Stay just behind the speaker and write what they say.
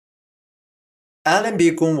أهلا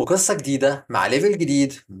بيكم وقصة جديدة مع ليفل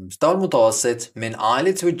جديد من المستوى المتوسط من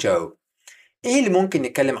آيلتس وجو. إيه اللي ممكن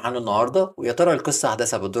نتكلم عنه النهاردة؟ ويا ترى القصة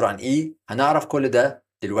أحداثها بتدور عن إيه؟ هنعرف كل ده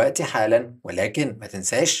دلوقتي حالا، ولكن ما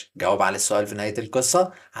تنساش جاوب على السؤال في نهاية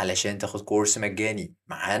القصة علشان تاخد كورس مجاني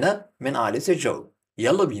معانا من آيلتس وجو.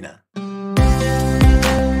 يلا بينا.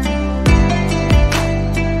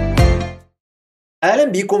 أهلا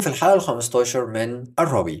بيكم في الحلقة ال15 من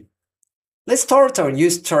الراوي. Let's start our new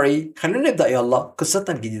story. خلونا نبدأ يلا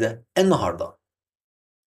قصتنا الجديدة النهاردة.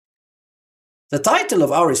 The title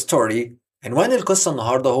of our story عنوان القصة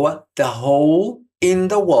النهاردة هو The Hole in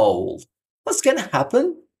the Wall. What's gonna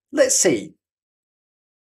happen? Let's see.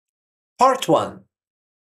 Part 1.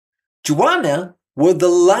 Joanna was the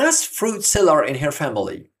last fruit seller in her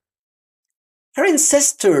family. Her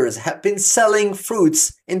ancestors had been selling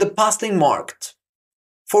fruits in the bustling market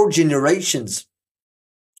for generations.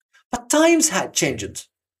 But times had changed,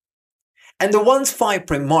 and the once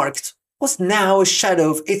vibrant market was now a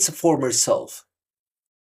shadow of its former self.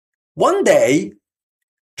 One day,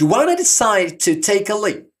 Joanna decided to take a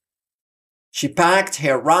leap. She packed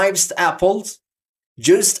her ripest apples,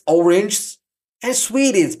 juiced oranges, and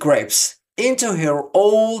sweetened grapes into her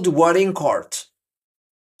old watering cart.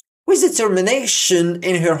 With determination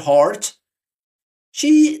in her heart,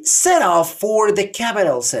 she set off for the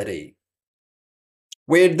capital city,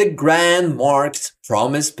 where the grand market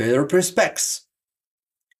promised better prospects.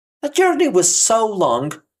 The journey was so long,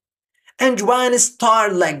 and Joanna's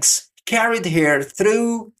tired legs carried her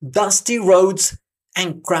through dusty roads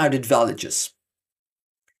and crowded villages.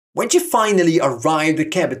 When she finally arrived at the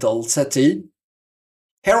capital city,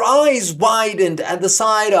 her eyes widened at the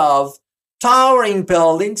sight of towering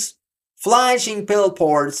buildings, flashing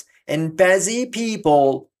billboards, and busy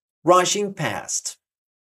people rushing past.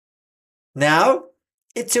 Now,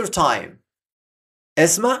 it's your time.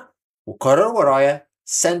 اسمع وكرر ورايا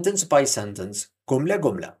sentence by sentence, جملة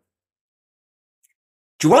جملة.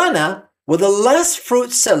 Joanna was the last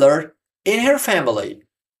fruit seller in her family.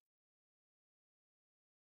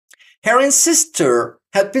 Her ancestor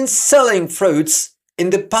had been selling fruits in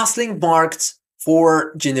the bustling markets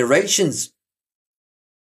for generations.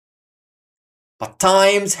 But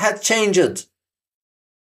times had changed,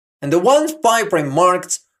 and the once vibrant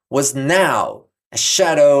market was now a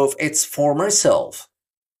shadow of its former self.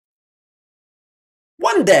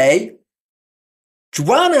 One day,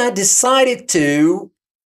 Joanna decided to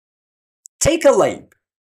take a leap.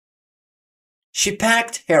 She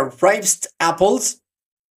packed her ripest apples,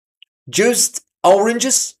 juiced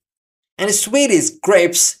oranges, and sweetest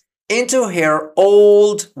grapes into her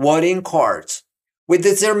old watering cart. With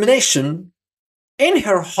determination in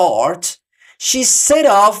her heart, she set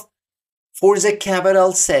off for the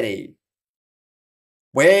capital city,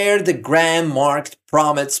 where the grand market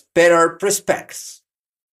promised better prospects.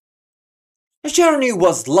 The journey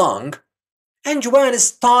was long, and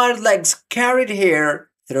Joanna's tired legs carried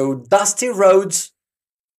her through dusty roads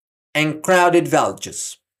and crowded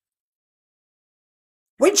villages.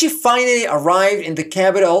 When she finally arrived in the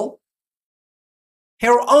capital,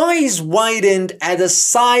 her eyes widened at the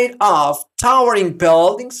sight of towering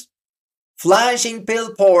buildings, flashing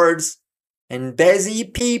billboards, and busy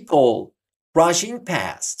people rushing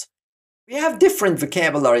past. We have different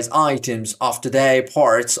vocabulary items of today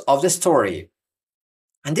parts of the story.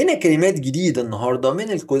 عندنا كلمات جديدة النهاردة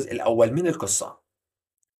من الجزء الأول من القصة.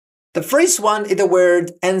 The first one is the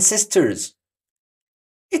word ancestors.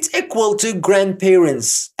 It's equal to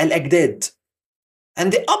grandparents, الأجداد.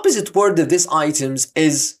 And the opposite word of these items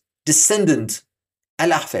is descendant,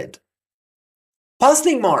 الأحفاد.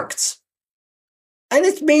 Bustling markets. And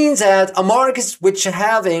it means that a market which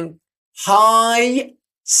having high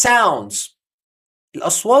sounds.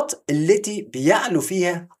 الأصوات التي بيعلو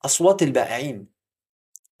فيها أصوات البائعين.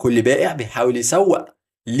 كل بائع بيحاول يسوق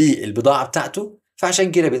للبضاعة بتاعته،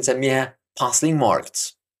 فعشان كده بنسميها bustling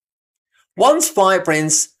markets. Once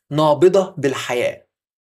vibrant نابضة بالحياة,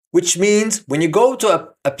 which means when you go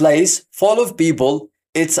to a place full of people,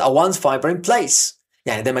 it's a once vibrant place.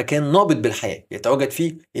 يعني ده مكان نابض بالحياة يتواجد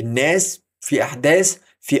فيه الناس، في أحداث،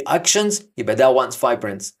 في actions، يبقى ده once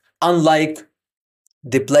vibrant. Unlike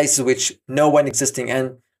the places which no one existing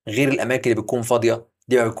in، غير الأماكن اللي بتكون فاضية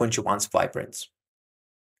دي ما بتكونش once vibrant.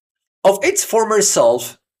 Of its former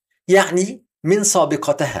self يعني من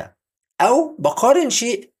سابقتها، أو بقارن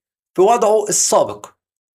شيء بوضعه السابق.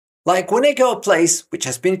 Like when I go a place which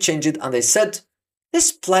has been changed and I said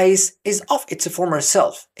this place is of its former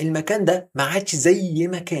self. المكان ده ما عادش زي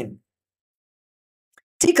ما كان.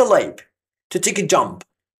 Take a leap, to take a jump,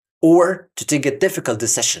 or to take a difficult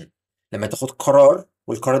decision. لما تاخد قرار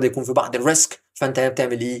والقرار ده يكون في بعض الريسك، فأنت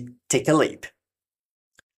بتعمل إيه؟ Take a leap.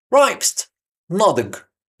 Ripest ناضج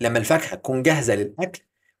لما الفاكهة تكون جاهزة للأكل.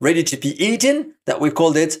 Ready to be eaten that we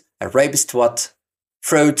called it a ripest what?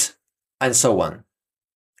 Fruit and so on.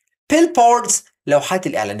 Billboards لوحات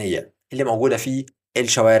الإعلانية اللي موجودة في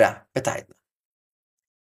الشوارع بتاعتنا.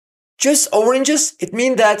 Just oranges, it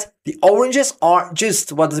means that the oranges are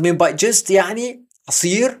just. What does it mean by just? يعني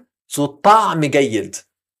عصير ذو طعم جيد.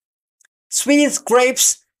 Sweet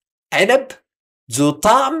grapes عنب ذو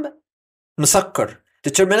طعم مسكر.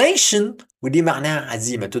 Determination ودي معناها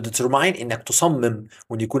عزيمة. To determine إنك تصمم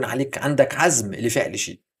وإن يكون عندك عزم لفعل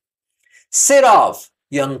شيء. Set off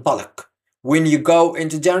ينطلق. When you go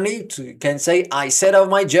into journey you can say I set off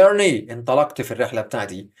my journey. انطلقت في الرحلة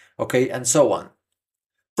بتاعتي. Okay, and so on.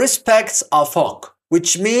 Prospects آفاق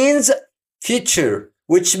which means future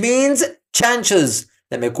which means chances.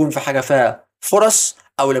 لما يكون في حاجة فيها فرص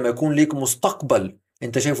أو لما يكون ليك مستقبل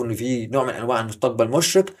أنت شايف إنه في نوع من أنواع المستقبل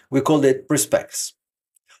مشرق we called it prospects.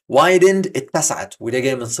 Widened اتسعت وده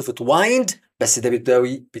جاي من صفة wind بس ده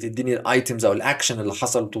بتديني الايتمز أو الأكشن اللي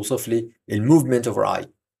حصل توصف لي الموفمنت of our eye.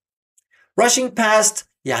 Rushing past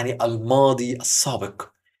يعني الماضي السابق.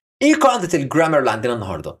 إيه قاعدة الجرامر اللي عندنا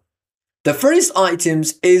النهاردة؟ The first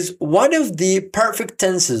items is one of the perfect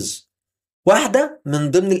tenses. واحدة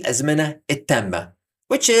من ضمن الأزمنة التامة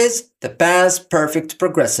which is the past perfect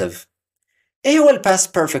progressive. إيه هو ال past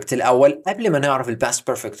perfect الأول؟ قبل ما نعرف ال past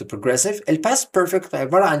perfect progressive ال past perfect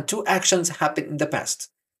عبارة عن two actions happened in the past.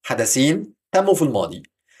 حدثين تموا في الماضي.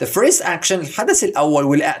 The first action الحدث الأول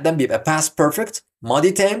والأقدم بيبقى past perfect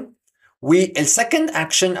ماضي تام وال second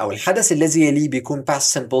action أو الحدث الذي يليه بيكون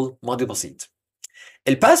past simple ماضي بسيط.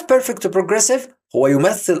 ال past perfect progressive هو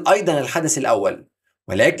يمثل أيضا الحدث الأول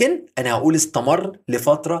ولكن أنا هقول استمر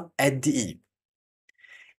لفترة قد إيه.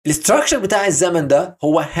 الاستراكشر بتاع الزمن ده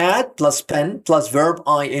هو had plus pen plus verb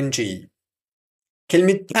ing.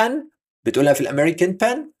 كلمة pen بتقولها في الأمريكان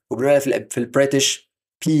pen وبنقولها في البريتش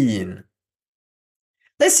peen.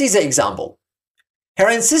 Let's see the example. Her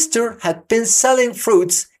ancestor had been selling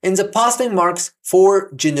fruits in the past marks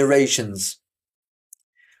for generations.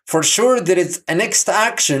 For sure there is a next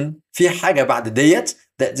action في حاجة بعد ديت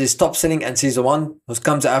that they stop selling and see the one who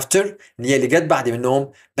comes after إن هي اللي جت بعد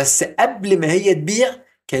منهم بس قبل ما هي تبيع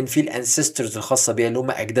كان في الانسسترز الخاصة بيها اللي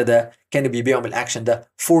هم أجدادها كانوا بيبيعوا من الأكشن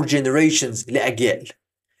ده for generations لأجيال.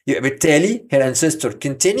 يبقى بالتالي her ancestor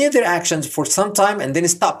continued their actions for some time and then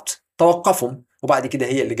stopped توقفهم وبعد كده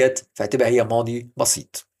هي اللي جت فهتبقى هي ماضي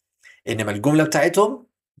بسيط. إنما الجملة بتاعتهم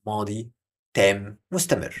ماضي تام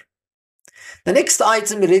مستمر. The next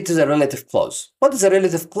item related to the relative clause. What is a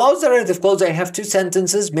relative clause? The relative clause, I have two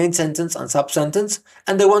sentences, main sentence and sub-sentence,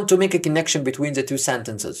 and I want to make a connection between the two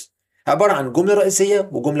sentences. عبارة عن جملة رئيسية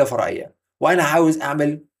وجملة فرعية. وأنا عاوز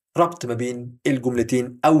أعمل ربط ما بين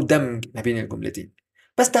الجملتين أو دمج ما بين الجملتين.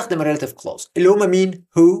 بستخدم relative clause اللي هما مين؟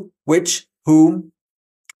 who, which, whom,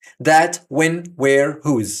 that, when, where,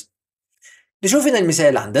 whose. نشوف هنا المثال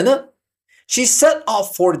اللي عندنا. She set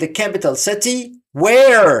off for the capital city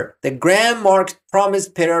where the grand-marked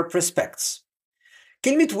promised better prospects.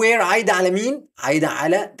 كلمة where عايدة على مين؟ عايدة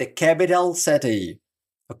على the capital city.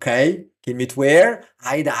 اوكي؟ كلمة where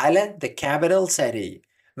عايدة على the capital city.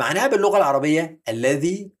 معناها باللغة العربية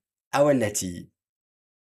الذي أو التي.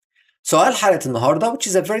 سؤال حلقة النهاردة which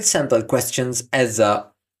is a very simple questions as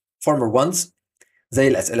the former ones زي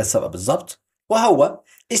الأسئلة السابقة بالظبط وهو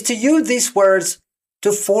is to use these words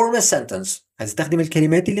to form a sentence. هتستخدم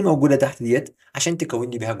الكلمات اللي موجودة تحت ديت عشان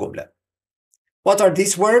تكوني بها جملة. What are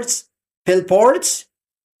these words? Billboards,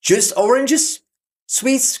 juice oranges,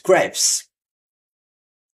 sweet grapes.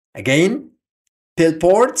 Again,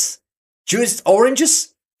 billboards, juiced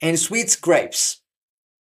oranges, and sweet grapes.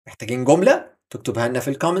 محتاجين جملة تكتبها لنا في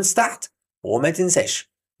الكومنتس تحت وما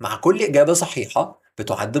تنساش مع كل إجابة صحيحة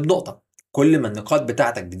بتعد بنقطة. كل ما النقاط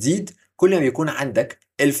بتاعتك بتزيد كل ما بيكون عندك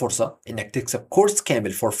الفرصة إنك تكسب كورس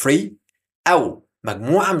كامل for free أو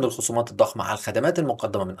مجموعة من الخصومات الضخمة على الخدمات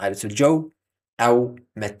المقدمة من ايلتس الجو أو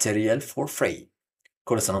ماتيريال for free.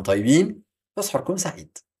 كل سنة طيبين وسحركم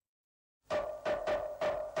سعيد.